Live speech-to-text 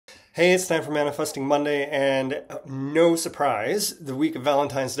Hey, it's time for Manifesting Monday, and no surprise, the week of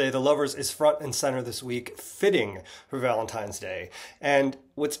Valentine's Day, the Lovers is front and center this week, fitting for Valentine's Day. And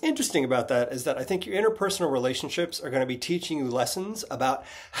what's interesting about that is that I think your interpersonal relationships are going to be teaching you lessons about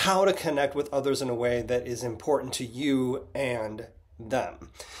how to connect with others in a way that is important to you and them.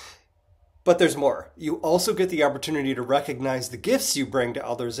 But there's more. You also get the opportunity to recognize the gifts you bring to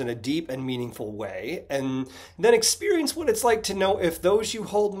others in a deep and meaningful way, and then experience what it's like to know if those you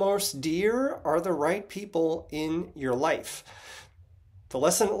hold most dear are the right people in your life. The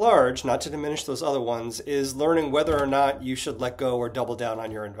lesson at large, not to diminish those other ones, is learning whether or not you should let go or double down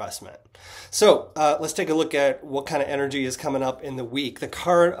on your investment. So let's take a look at what kind of energy is coming up in the week. The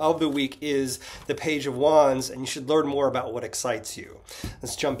card of the week is the Page of Wands, and you should learn more about what excites you.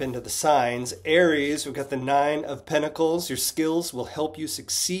 Let's jump into the signs. Aries, we've got the Nine of Pentacles. Your skills will help you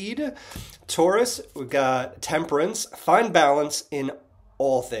succeed. Taurus, we've got Temperance. Find balance in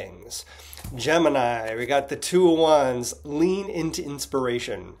all things. Gemini, we got the Two of Wands. Lean into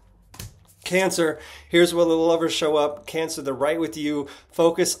inspiration. Cancer, here's where the lovers show up. Cancer, they're right with you.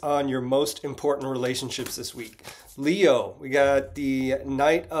 Focus on your most important relationships this week. Leo, we got the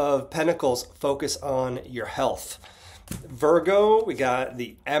Knight of Pentacles. Focus on your health. Virgo, we got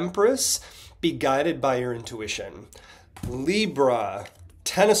the Empress. Be guided by your intuition. Libra,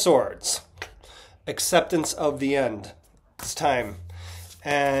 Ten of Swords. Acceptance of the end. It's time.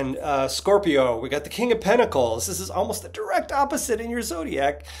 And Scorpio, we got the King of Pentacles. This is almost the direct opposite in your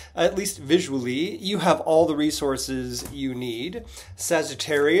zodiac, at least visually. You have all the resources you need.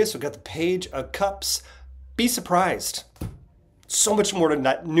 Sagittarius, we got the Page of Cups. Be surprised. So much more to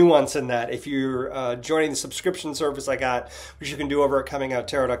that nuance in that. If you're joining the subscription service I got, which you can do over at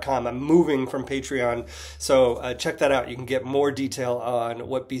ComingOutTarot.com, I'm moving from Patreon, so check that out. You can get more detail on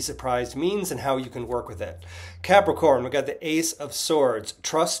what Be Surprised means and how you can work with it. Capricorn, we got the Ace of Swords.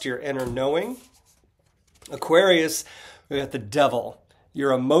 Trust your inner knowing. Aquarius, we got the Devil.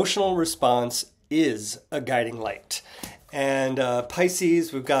 Your emotional response is a guiding light. And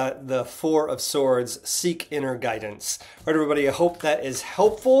Pisces, we've got the Four of Swords. Seek inner guidance. All right, everybody, I hope that is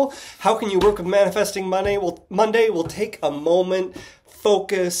helpful. How can you work with Manifesting Monday? Well, Monday, we'll take a moment,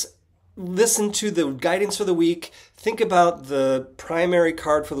 focus, listen to the guidance for the week, think about the primary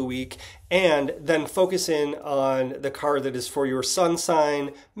card for the week, and then focus in on the card that is for your sun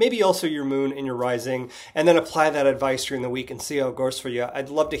sign, maybe also your moon and your rising, and then apply that advice during the week and see how it goes for you. I'd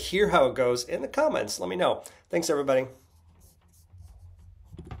love to hear how it goes in the comments. Let me know. Thanks, everybody.